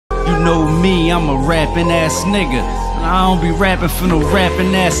know me, I'm a rapping ass nigga. I don't be rapping for no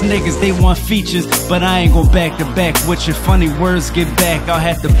rapping ass niggas. They want features, but I ain't gon' back to back with your funny words. Get back, I'll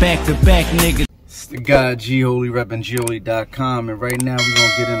have to back nigga. It's the guy G Holy, reppin' GHoly.com, and right now we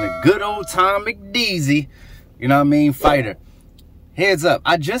gonna get in a good old Tom McDeezy, you know what I mean, fighter. Heads up,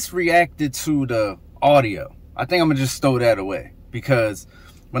 I just reacted to the audio. I think I'm gonna just throw that away, because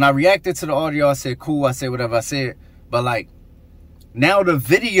when I reacted to the audio, I said cool, I said whatever I said, but like now the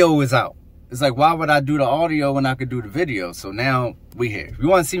video is out. It's like, why would I do the audio when I could do the video? So now we here. If you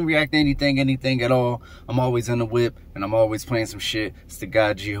want to see me react to anything at all, I'm always in the whip and I'm always playing some shit. It's the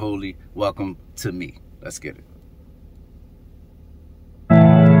guy G Holy. Welcome to me. Let's get it.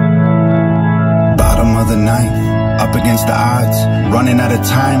 Bottom of the ninth, up against the odds, running out of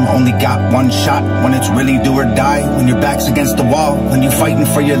time, only got one shot. When it's really do or die, when your back's against the wall, when you're fighting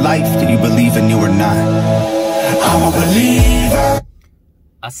for your life, do you believe in you or not? I'm a believer.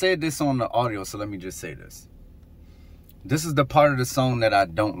 I said this on the audio, so let me just say this. This is the part of the song that I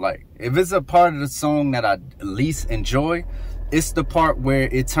don't like. If it's a part of the song that I least enjoy, it's the part where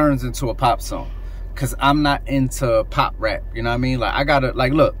it turns into a pop song. Because I'm not into pop rap, you know what I mean? Like, I gotta,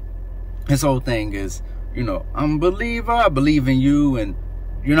 like, look, his whole thing is, you know, I'm a believer, I believe in you, and,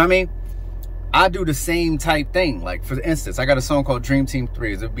 you know what I mean? I do the same type thing. Like, for instance, I got a song called Dream Team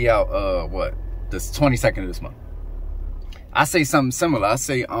 3. It'll be out, this 22nd of this month. I say something similar. I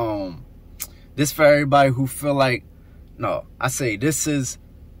say, this for everybody who feel like, no, I say this is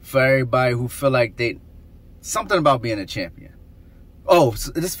for everybody who feel like something about being a champion. Oh,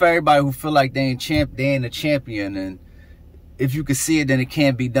 so this for everybody who feel like they ain't a champion, and if you can see it, then it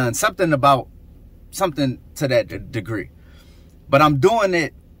can be done. Something to that degree. But I'm doing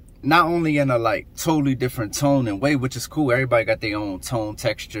it not only in a like totally different tone and way, which is cool. Everybody got their own tone,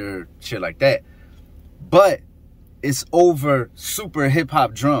 texture, shit like that. But it's over super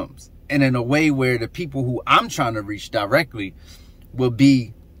hip-hop drums, and in a way where the people who I'm trying to reach directly will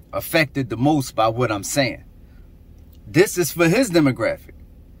be affected the most by what I'm saying. This is for his demographic.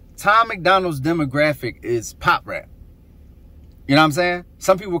 Tom MacDonald's demographic is pop rap. You know what I'm saying?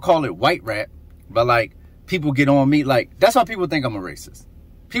 Some people call it white rap, but like people get on me like, that's why people think I'm a racist.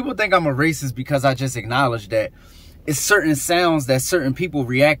 People think I'm a racist because I just acknowledge that it's certain sounds that certain people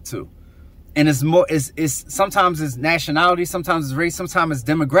react to. And it's more, it's sometimes it's nationality, sometimes it's race, sometimes it's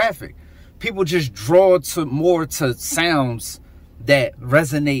demographic. People just draw more to sounds that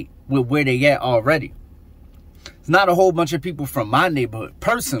resonate with where they at already. It's not a whole bunch of people from my neighborhood,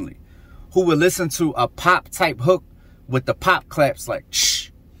 personally, who would listen to a pop type hook with the pop claps like shh,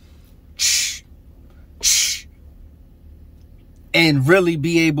 shh, shh, and really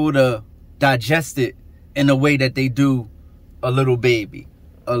be able to digest it in a way that they do a Little Baby.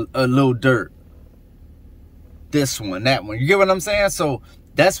 A Little Dirt, this one, that one. You get what I'm saying? So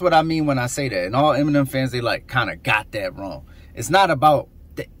that's what I mean when I say that. And all Eminem fans, they like kind of got that wrong. It's not about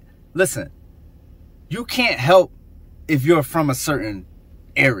listen, you can't help if you're from a certain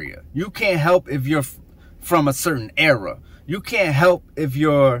area. You can't help if you're from a certain era. You can't help if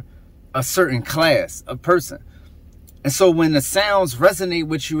you're a certain class of person. And so when the sounds resonate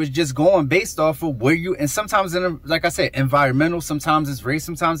with you, it's just going based off of where you, and sometimes, like I said, environmental, sometimes it's race,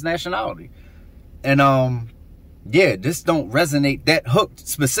 sometimes nationality. And yeah, this don't resonate, that hook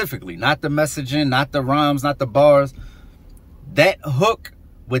specifically, not the messaging, not the rhymes, not the bars. That hook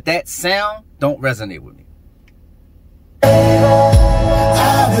with that sound don't resonate with me.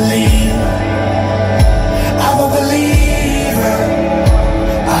 I believe, I'm a believer,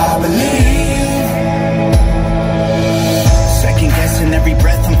 I believe. In every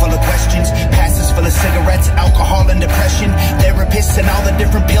breath I'm full of questions, passes full of cigarettes, alcohol and depression, therapists and all the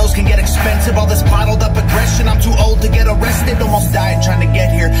different pills can get expensive, all this bottled up aggression. I'm too old to get arrested, almost died trying to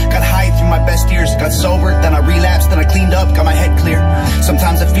get here, got high through my best years, got sober, then I relapsed, then I cleaned up, got my head clear.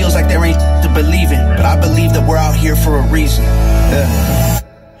 Sometimes it feels like there ain't to believe in, but I believe that we're out here for a reason.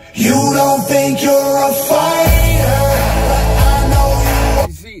 You don't think you're a fighter, but I know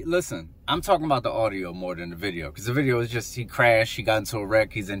you. See, listen, I'm talking about the audio more than the video, because the video is just he crashed, he got into a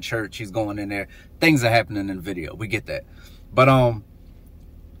wreck, he's in church, he's going in there, things are happening in the video, we get that. But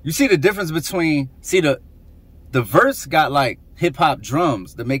you see the difference between, see the verse got like hip-hop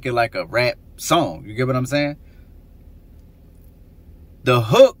drums to make it like a rap song, you get what I'm saying? The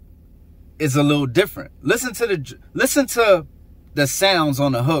hook is a little different. Listen to the sounds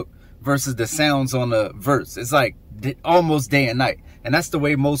on the hook versus the sounds on the verse. It's like almost day and night. And that's the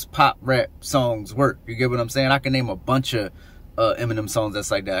way most pop rap songs work. You get what I'm saying? I can name a bunch of Eminem songs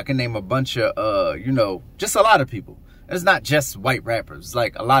that's like that. I can name a bunch of, you know, just a lot of people. It's not just white rappers. It's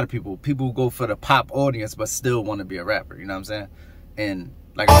like a lot of people who go for the pop audience but still want to be a rapper. You know what I'm saying? And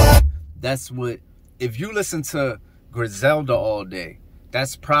like That's what, if you listen to Griselda all day,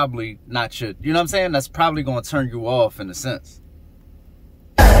 that's probably not your, you know what I'm saying? That's probably going to turn you off in a sense.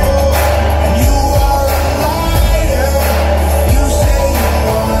 You are a liar. You say you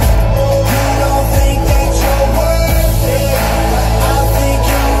are. You don't think that you're worth it. I think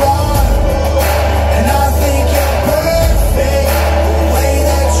you're wrong. And I think you're perfect the way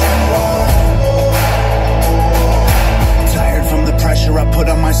that you are. Tired from the pressure I put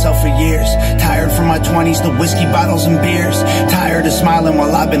on myself for years. Tired from my 20s, the whiskey bottles and beers. Tired of smiling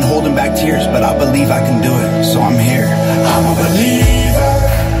while I've been holding back tears. But I believe I can do it, so I'm here. I'm a believer.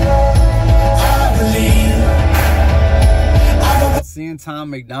 Seeing Tom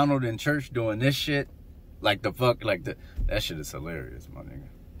MacDonald in church doing this shit, like the fuck, like the, that shit is hilarious, my nigga.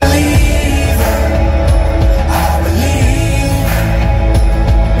 I believe.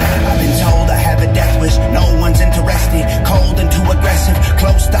 I've been told I have a death wish, no one's interested. Cold and too aggressive,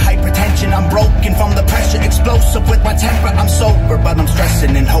 close to hypertension. I'm broken from the pressure, explosive with my temper. I'm sober, but I'm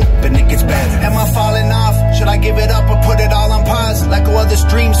stressing and hoping it gets better. Am I falling off? Should I give it up or put it all on pause? Let go of this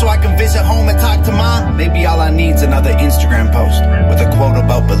dream so I can visit home and talk to mom? Maybe all I need's another Instagram post with a quote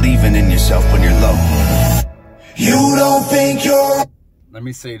about believing in yourself when you're low. You don't think you're... Let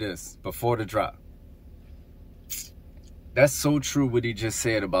me say this before the drop. That's so true what he just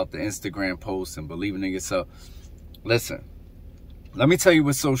said about the Instagram post and believing in yourself. Listen, let me tell you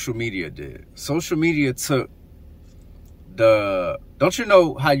what social media did. Social media took the, don't you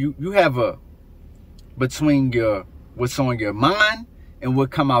know how you have a, between your, what's on your mind and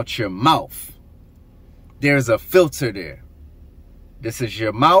what come out your mouth, there's a filter there. This is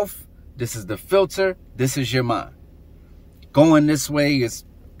your mouth. This is the filter. This is your mind. Going this way is,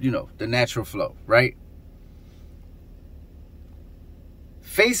 you know, the natural flow, right?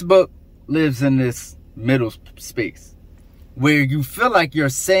 Facebook lives in this middle space where you feel like you're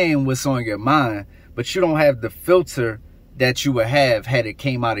saying what's on your mind, but you don't have the filter that you would have had it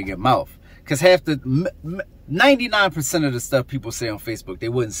came out of your mouth. Because half the 99% of the stuff people say on Facebook, they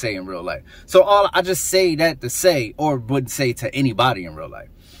wouldn't say in real life. So I just say that to say, or wouldn't say to anybody in real life.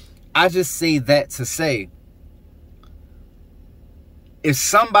 I just say that to say, if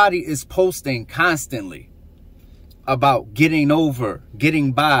somebody is posting constantly about getting over,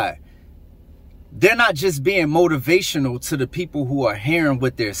 getting by, they're not just being motivational to the people who are hearing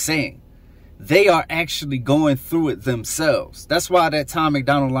what they're saying. They are actually going through it themselves. That's why that Tom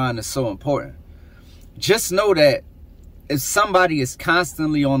MacDonald line is so important. Just know that if somebody is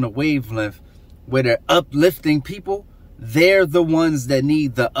constantly on the wavelength where they're uplifting people, they're the ones that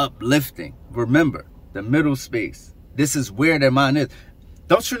need the uplifting. Remember, the middle space. This is where their mind is.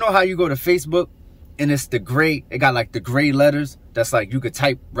 Don't you know how you go to Facebook and it's the gray, it got like the gray letters that's like you could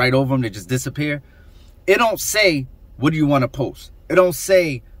type right over them, they just disappear. It don't say, what do you want to post? It don't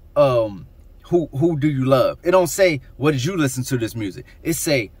say, who do you love? It don't say, what did you listen to this music? It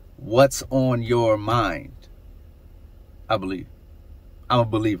say, what's on your mind? I believe. I'm a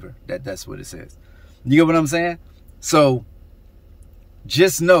believer that that's what it says. You get what I'm saying? So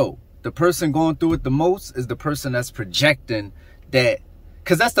just know the person going through it the most is the person that's projecting that.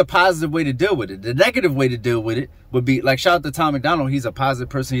 Because that's the positive way to deal with it. The negative way to deal with it would be, like, shout out to Tom MacDonald. He's a positive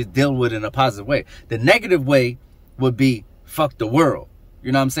person. He's dealt with it in a positive way. The negative way would be, fuck the world.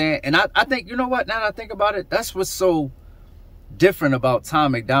 You know what I'm saying? And I think, you know what? Now that I think about it, that's what's so different about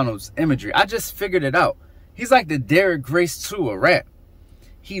Tom MacDonald's imagery. I just figured it out. He's like the Derek Grace to a rap.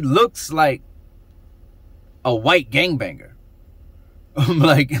 He looks like a white gangbanger.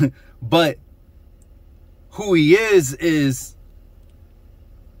 Like, but who he is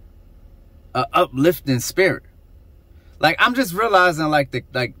a uplifting spirit. Like, I'm just realizing, like,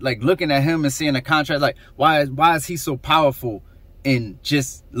 looking at him and seeing the contrast, like, why is he so powerful in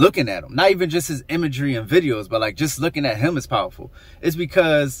just looking at him? Not even just his imagery and videos, but like just looking at him is powerful. It's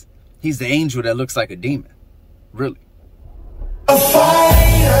because he's the angel that looks like a demon. Really. A fighter,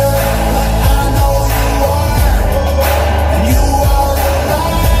 I know you are, and you are a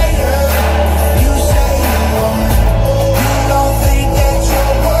liar. You say you are. You don't think that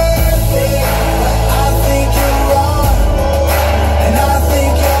you're worth it, but I think you're wrong, and I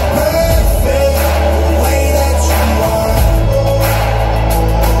think you're perfect the way that you are.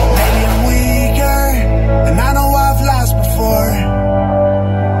 Maybe I'm weaker, and I know I've lost before,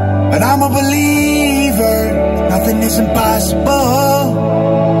 but I'm a believer. Nothing is impossible.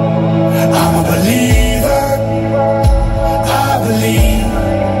 I'm a believer. I believe.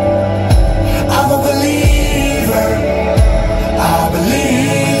 I'm a believer. I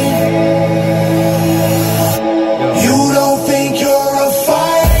believe. You don't think you're a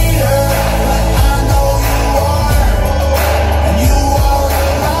fighter, but I know you are. And you are a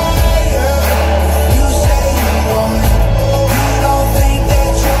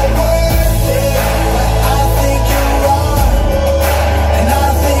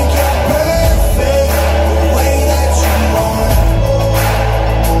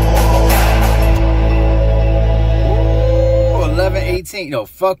 11:18. Yo,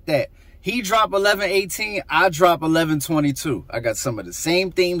 fuck that. He drop 11:18. I drop 11:22. I got some of the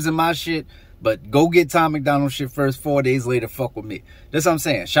same themes in my shit, but go get Tom MacDonald shit first. 4 days later, fuck with me. That's what I'm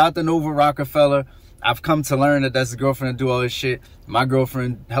saying. Shout out to Nova Rockefeller. I've come to learn that that's the girlfriend to do all this shit. My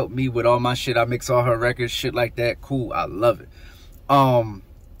girlfriend helped me with all my shit. I mix all her records, shit like that. Cool. I love it.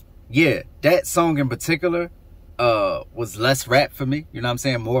 Yeah, that song in particular was less rap for me. You know what I'm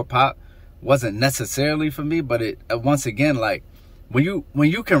saying? More pop. Wasn't necessarily for me, but it once again, like when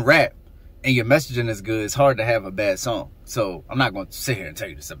you can rap and your messaging is good, it's hard to have a bad song. So I'm not going to sit here and tell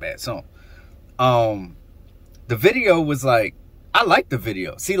you this is a bad song. The video was like, I like the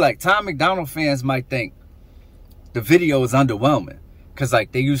video. See, like, Tom MacDonald fans might think the video is underwhelming because,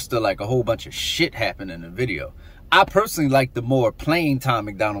 like, they used to, like, a whole bunch of shit happen in the video. I personally like the more plain Tom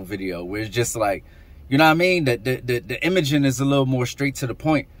MacDonald video where it's just like, you know what I mean? The imaging is a little more straight to the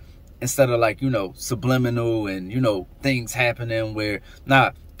point instead of, like, you know, subliminal and, you know, things happening where,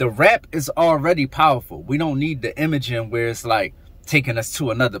 nah, the rap is already powerful. We don't need the imaging where it's, like, taking us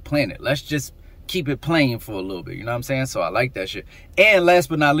to another planet. Let's just keep it plain for a little bit, you know what I'm saying? So I like that shit. And last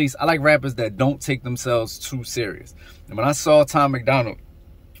but not least, I like rappers that don't take themselves too serious. And when I saw Tom MacDonald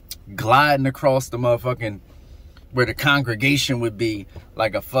gliding across the motherfucking, where the congregation would be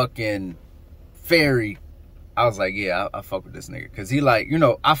like a fucking ferry, I was like, yeah, I fuck with this nigga. Because he, like, you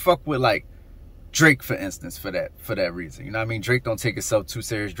know, I fuck with, like, Drake, for instance, for that reason. You know what I mean? Drake don't take himself too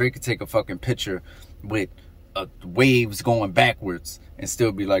serious. Drake could take a fucking picture with waves going backwards and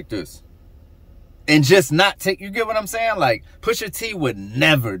still be like this. And just not take, you get what I'm saying? Like, Pusha T would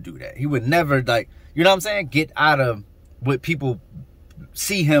never do that. He would never, like, you know what I'm saying? Get out of what people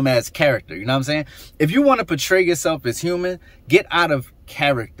see him as character. You know what I'm saying? If you want to portray yourself as human, get out of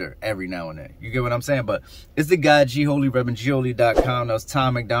character every now and then. You get what I'm saying? But it's the guy, G-Holy, ReverendGholy.com. That was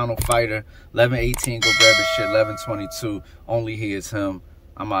Tom MacDonald, Fighter. 11:18. Go grab his shit. 11:22. Only he is him.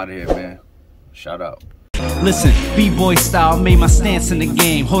 I'm out of here, man. Shout out. Listen, B-boy style made my stance in the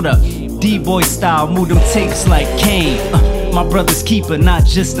game. Hold up, D-boy style, move them takes like Kane. My brother's keeper, not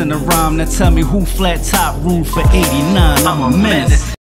just in a rhyme. Now tell me who flat top ruled for 89. I'm a menace.